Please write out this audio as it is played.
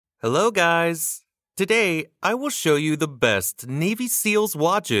Hello guys! Today, I will show you the best Navy SEALs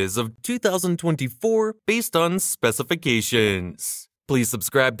watches of 2024 based on specifications. Please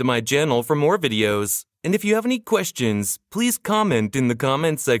subscribe to my channel for more videos, and if you have any questions, please comment in the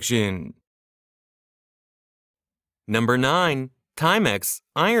comment section. Number 9. Timex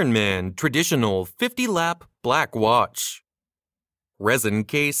Ironman Traditional 50-Lap Black Watch. Resin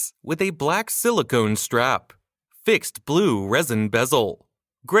case with a black silicone strap. Fixed blue resin bezel.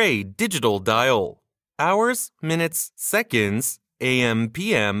 Gray digital dial. Hours, minutes, seconds, AM,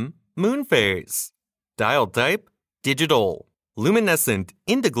 PM, moon phase. Dial type, digital. Luminescent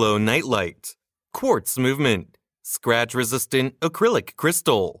indiglo nightlight. Quartz movement. Scratch-resistant acrylic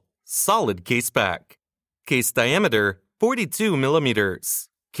crystal. Solid case back. Case diameter, 42 millimeters.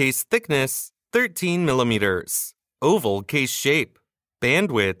 Case thickness, 13 millimeters. Oval case shape.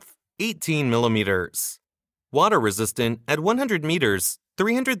 Bandwidth, 18 millimeters. Water resistant at 100 meters,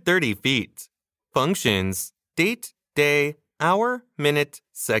 330 feet. Functions, date, day, hour, minute,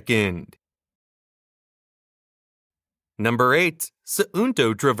 second. Number 8.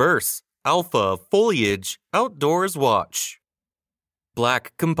 Suunto Traverse Alpha Foliage Outdoors Watch.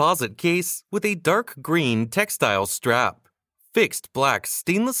 Black composite case with a dark green textile strap. Fixed black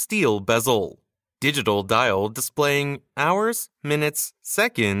stainless steel bezel. Digital dial displaying hours, minutes,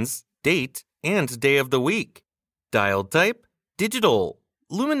 seconds, date, and day of the week. Dial type, digital.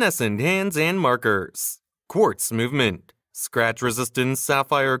 Luminescent hands and markers. Quartz movement. Scratch-resistant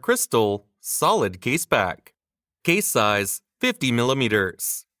sapphire crystal. Solid case back. Case size, 50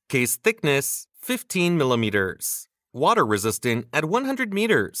 millimeters. Case thickness, 15 millimeters. Water resistant at 100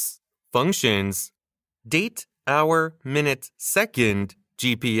 meters. Functions, date, hour, minute, second,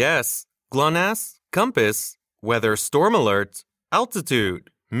 GPS, GLONASS, compass, weather storm alert, altitude,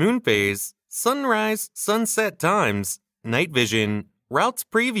 moon phase, sunrise, sunset times, night vision, routes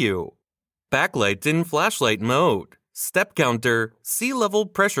preview, backlight in flashlight mode, step counter, sea level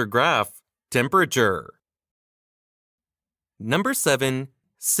pressure graph, temperature. Number 7.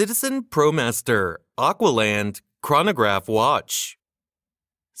 Citizen Promaster Aqualand Chronograph Watch.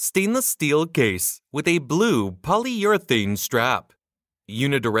 Stainless steel case with a blue polyurethane strap.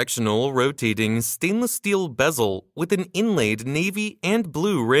 Unidirectional rotating stainless steel bezel with an inlaid navy and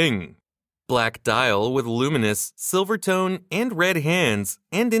blue ring. Black dial with luminous silver tone and red hands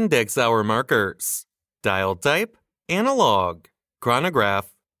and index hour markers. Dial type, analog.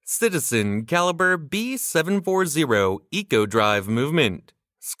 Chronograph, Citizen Caliber B740 Eco Drive movement.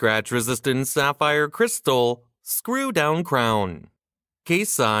 Scratch-resistant sapphire crystal, screw-down crown. Case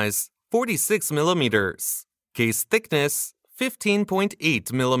size, 46 millimeters. Case thickness,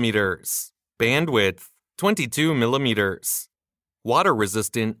 15.8 millimeters. Bandwidth, 22 millimeters. Water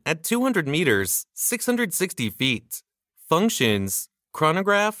resistant at 200 meters, 660 feet. Functions,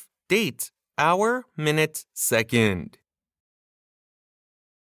 chronograph, date, hour, minute, second.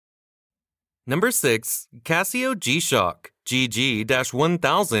 Number 6. Casio G-Shock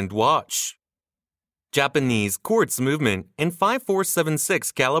GG-1000 Watch. Japanese quartz movement and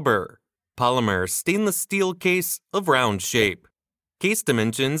 5476 caliber. Polymer stainless steel case of round shape. Case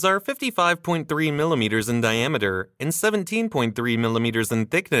dimensions are 55.3 millimeters in diameter and 17.3 millimeters in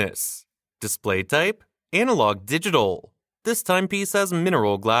thickness. Display type, analog digital. This timepiece has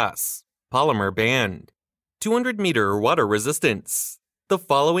mineral glass. Polymer band. 200-meter water resistance. The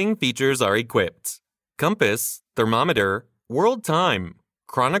following features are equipped: compass, thermometer, world time,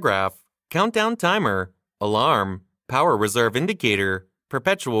 chronograph, countdown timer, alarm, power reserve indicator,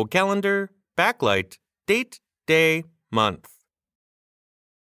 perpetual calendar, backlight, date, day, month.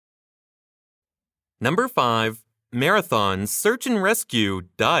 Number 5. Marathon Search and Rescue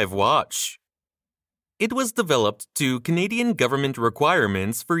Dive Watch. It was developed to Canadian government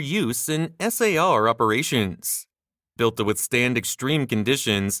requirements for use in SAR operations. Built to withstand extreme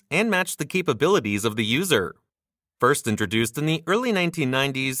conditions and match the capabilities of the user. First introduced in the early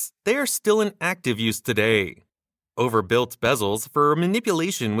 1990s, they are still in active use today. Overbuilt bezels for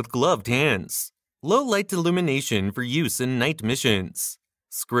manipulation with gloved hands. Low light illumination for use in night missions.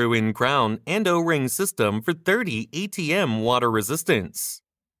 Screw-in crown and O-ring system for 30 ATM water resistance.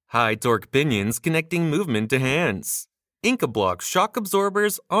 High torque pinions connecting movement to hands. Incablock shock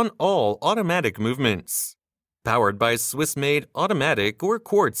absorbers on all automatic movements. Powered by Swiss-made automatic or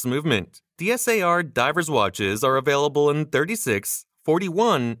quartz movement, the SAR divers watches are available in 36,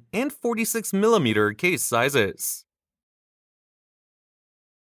 41, and 46 millimeter case sizes.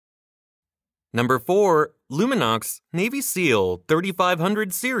 Number 4. Luminox Navy SEAL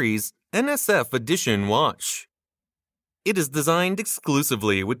 3500 Series NSF Edition Watch. It is designed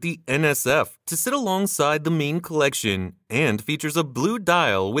exclusively with the NSF to sit alongside the main collection and features a blue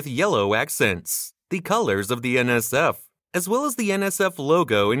dial with yellow accents, the colors of the NSF, as well as the NSF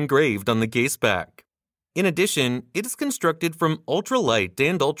logo engraved on the case back. In addition, it is constructed from ultra-light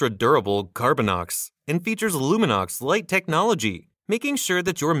and ultra-durable Carbonox and features luminox light technology, making sure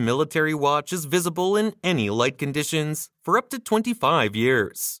that your military watch is visible in any light conditions for up to 25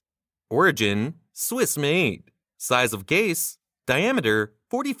 years. Origin, Swiss-made. Size of case, diameter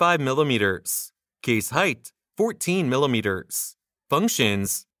 45 millimeters. Case height 14 millimeters.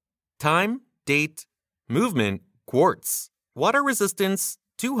 Functions, time, date, movement, quartz. Water resistance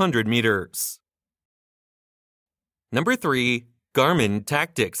 200 meters. Number 3. Garmin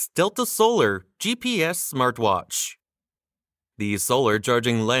Tactix Delta Solar GPS Smartwatch. The solar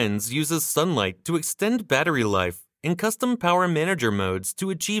charging lens uses sunlight to extend battery life and custom power manager modes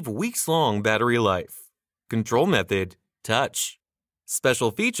to achieve weeks-long battery life. Control method, touch. Special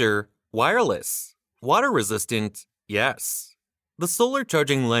feature, wireless. Water resistant, yes. The solar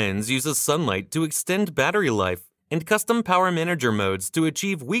charging lens uses sunlight to extend battery life and custom power manager modes to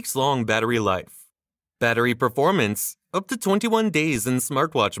achieve weeks-long battery life. Battery performance, up to 21 days in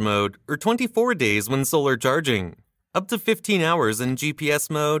smartwatch mode or 24 days when solar charging. Up to 15 hours in GPS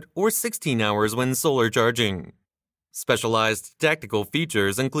mode or 16 hours when solar charging. Specialized tactical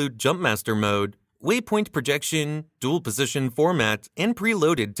features include JumpMaster mode, waypoint projection, dual position format, and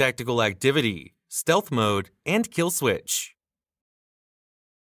preloaded tactical activity, stealth mode, and kill switch.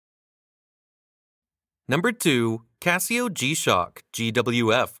 Number 2. Casio G-Shock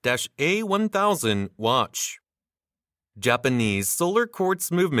GWF-A1000 Watch. Japanese solar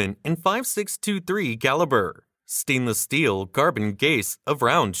quartz movement in 5623 caliber. Stainless steel carbon case of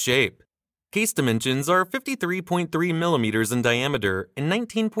round shape. Case dimensions are 53.3 millimeters in diameter and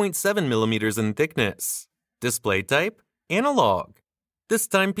 19.7 millimeters in thickness. Display type, analog. This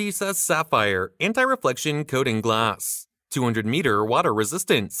timepiece has sapphire anti-reflection coating glass, 200-meter water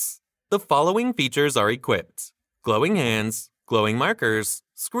resistance. The following features are equipped: glowing hands, glowing markers,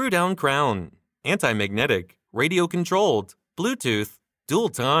 screw-down crown, anti-magnetic, radio-controlled, Bluetooth, dual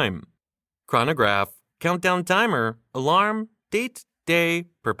time, chronograph, countdown timer, alarm, date, day,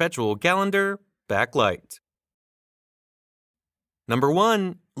 perpetual calendar, backlight. Number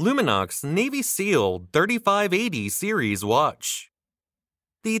 1. Luminox Navy SEAL 3580 Series Watch.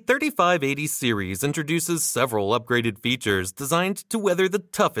 The 3580 series introduces several upgraded features designed to weather the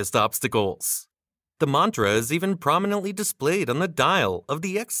toughest obstacles. The mantra is even prominently displayed on the dial of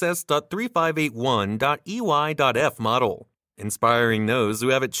the XS.3581.EY.F model, inspiring those who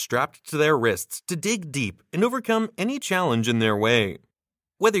have it strapped to their wrists to dig deep and overcome any challenge in their way.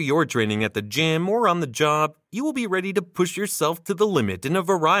 Whether you're training at the gym or on the job, you will be ready to push yourself to the limit in a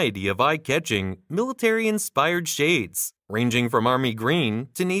variety of eye-catching, military-inspired shades, ranging from army green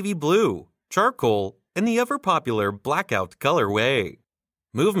to navy blue, charcoal, and the ever-popular blackout colorway.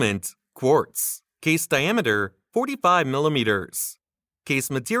 Movement, quartz. Case diameter, 45 millimeters.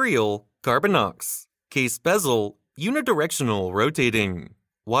 Case material, Carbonox. Case bezel, unidirectional rotating.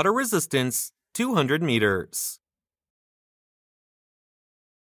 Water resistance, 200 meters.